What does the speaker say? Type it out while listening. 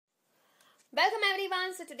Welcome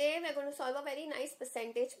everyone. So today we're going to solve a very nice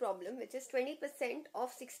percentage problem, which is 20%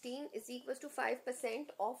 of 16 is equals to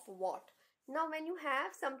 5% of what? Now when you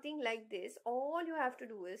have something like this, all you have to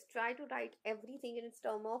do is try to write everything in its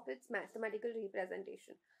term of its mathematical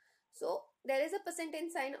representation. So there is a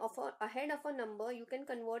percentage sign of ahead of a number. You can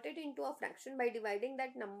convert it into a fraction by dividing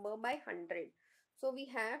that number by 100. So we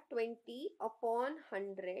have 20 upon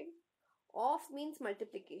 100. Of means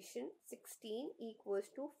multiplication. 16 equals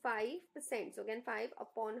to 5%. So again 5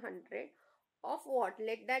 upon 100 of what?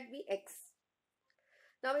 Let that be x.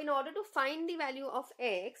 Now in order to find the value of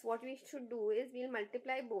x, what we should do is we'll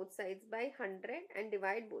multiply both sides by 100 and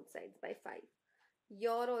divide both sides by 5. Here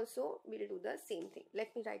also we'll do the same thing.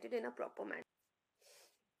 Let me write it in a proper manner.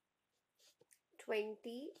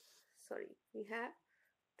 We have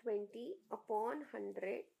 20 upon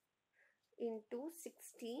 100 into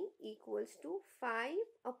 16 equals to 5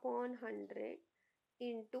 upon 100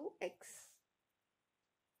 into x.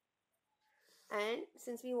 And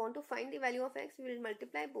since we want to find the value of x, we will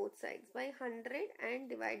multiply both sides by 100 and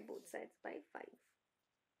divide both sides by 5.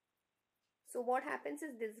 So what happens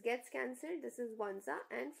is this gets cancelled. This is 1s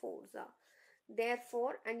and 4s.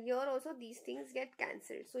 Therefore, and here also these things get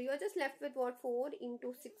cancelled. So you're just left with what? 4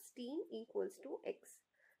 into 16 equals to x.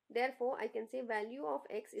 Therefore, I can say value of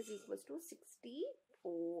x is equals to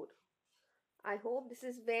 64. I hope this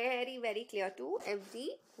is very clear to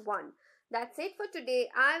everyone. That's it for today.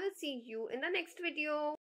 I will see you in the next video.